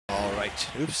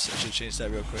Alright. Oops, I should change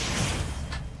that real quick.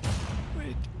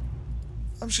 Wait.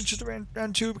 I'm just gonna change the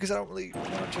round 2 because I don't really want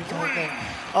to change the whole thing.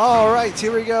 Alright,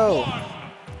 here we go.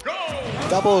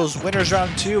 Doubles winners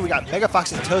round 2. We got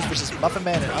Megafox and ToasT versus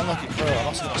MuffinMan and UnluckyPro. I'm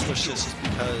also gonna switch this just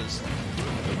because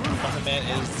MuffinMan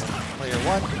is player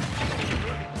 1.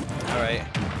 Alright.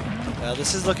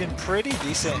 This is looking pretty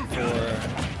decent for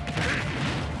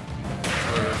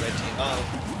red team.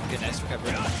 Oh, good, nice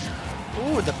recovery.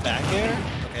 Ooh, the back air.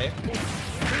 Okay.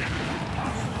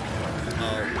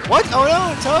 What? Oh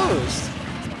no, ToasT!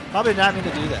 Probably not mean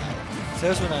to do that.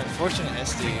 ToasT with an unfortunate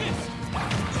SD.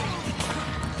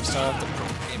 Start off the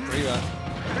game pretty rough.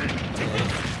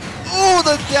 Ooh,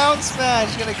 the down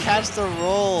smash! Gonna catch the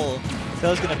roll.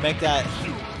 ToasT gonna make that.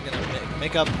 Gonna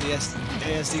make up the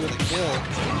ASD with a kill.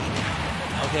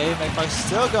 Okay, Megafox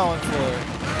still going for it.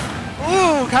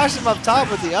 Ooh, catch him up top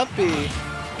with the up B.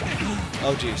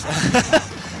 Oh jeez.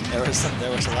 there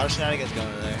was a lot of shenanigans going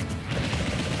on there.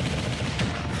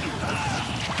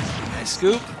 Nice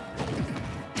scoop.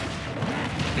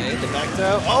 Okay, the back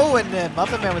throw. Oh, and then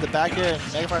MuffinMan with the back air, and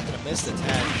Megafox gonna miss the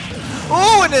tag.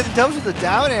 Oh, and then ToasT with the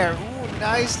down air. Ooh,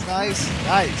 nice, nice,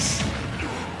 nice.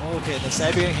 Okay, the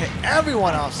Siberian hit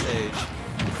everyone off stage.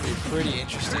 Pretty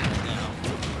interesting right now.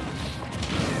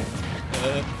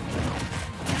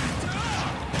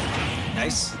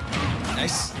 Nice,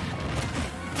 nice.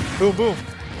 Boom, boom.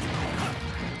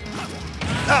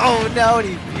 Oh no, and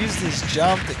he used his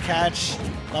jump to catch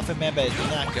MuffinMan, but it did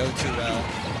not go too well.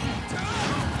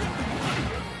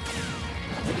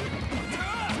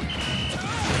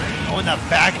 Oh, and that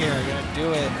back air, gonna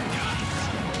do it.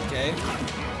 Okay.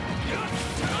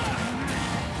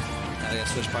 Now they gotta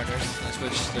switch partners. Let's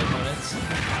switch their opponents.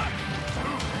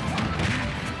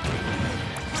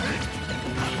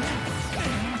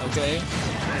 Okay.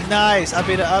 Nice. Up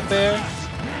B to up air.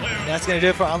 That's gonna do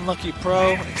it for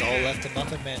UnluckyPro. It's all left to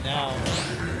MuffinMan now.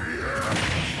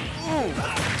 Ooh.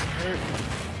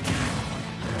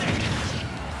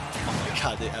 Oh my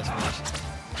god, they have so much.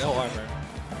 No armor.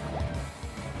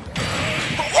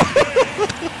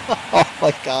 Oh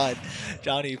my god.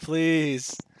 Johnny,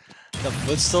 please. The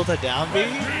footstool to down B?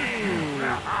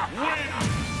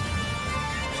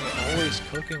 Always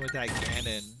cooking with that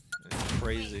Ganon. It's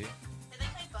crazy.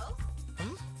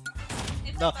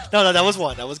 No, that was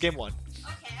one. That was game 1.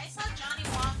 Okay, I saw Johnny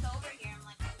walk over here. I'm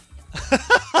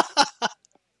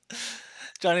like...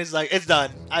 Johnny's like, it's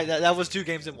done. That was 2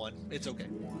 games in 1. It's okay.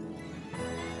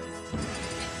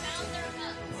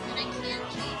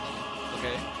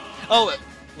 Okay. Oh,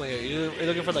 wait, are you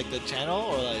looking for like the channel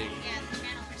or like? Yeah, the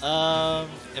channel.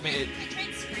 I mean, I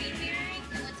tried screen mirroring,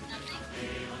 but it's nothing.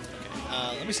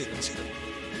 Okay. Let me see.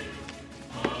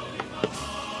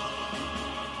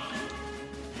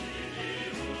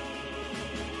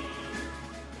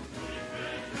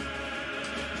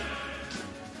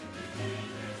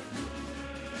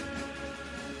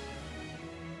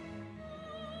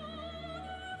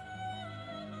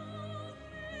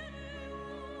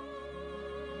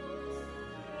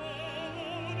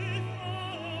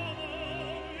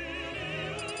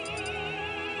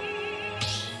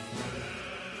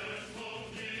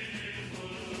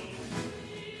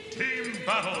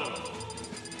 Battle!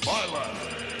 Byleth!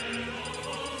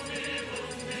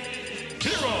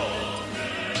 Hero!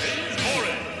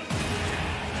 Corrin!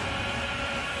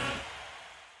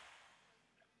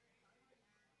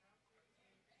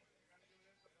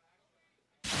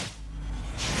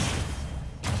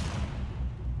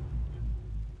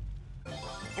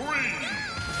 Three,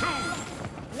 2,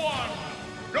 1,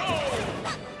 go!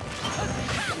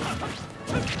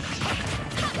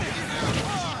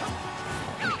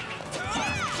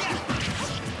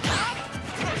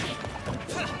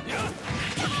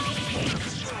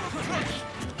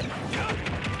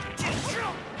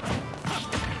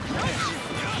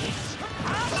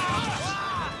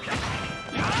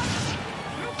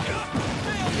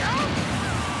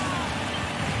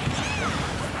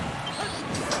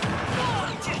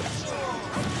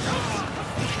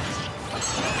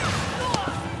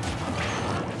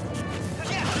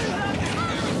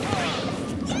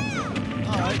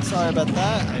 Sorry about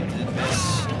that. I did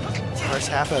miss the first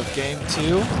half of game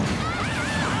 2.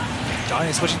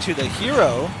 Johnny switching to the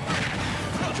hero.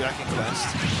 Dragon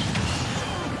Quest.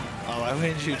 Oh, why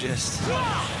wouldn't you just...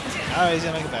 Alright, he's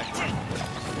gonna make it back.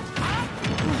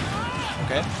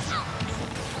 Okay.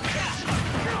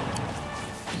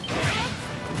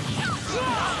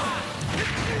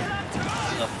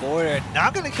 The forwarder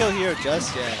not gonna kill hero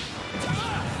just yet.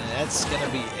 And that's gonna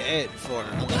be it for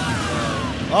UnluckyPro.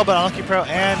 Oh, but UnluckyPro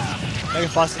and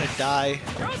Megafox gonna die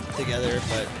together,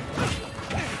 but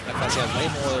Megafox have way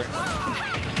more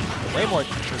way more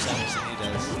percentage than he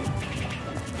does.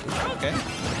 Okay.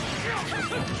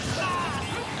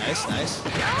 Nice, nice.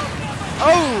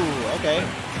 Oh, okay.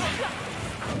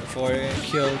 Before they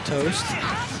kill ToasT.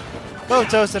 Both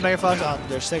ToasT and Megafox on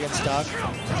their second stock.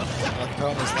 UnluckyPro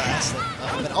on his last,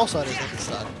 and also on his second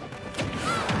stock.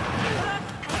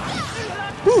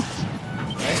 Woo!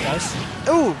 Nice, nice.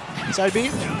 Ooh! Side B.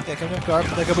 Yeah, coming up guard.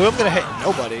 The kaboom gonna hit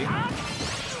nobody.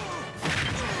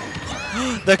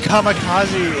 The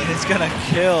kamikaze is gonna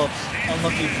kill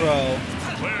UnluckyPro.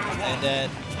 And then,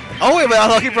 oh wait, but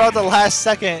UnluckyPro at the last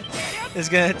second is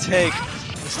gonna take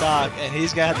the stock, and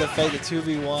he's gonna have to fight the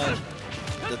 2v1,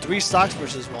 the 3 stocks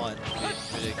versus 1.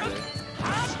 Ridiculous.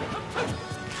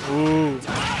 Ooh.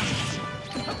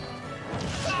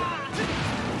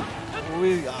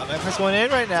 Megafox going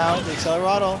in right now. The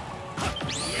Accelerado.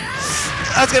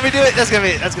 That's gonna be it. That's gonna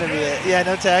be it. Yeah,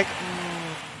 no tech.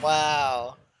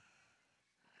 Wow.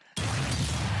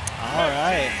 All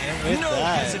right, and with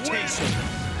that,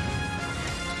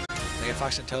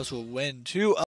 Megafox and ToasT will win 2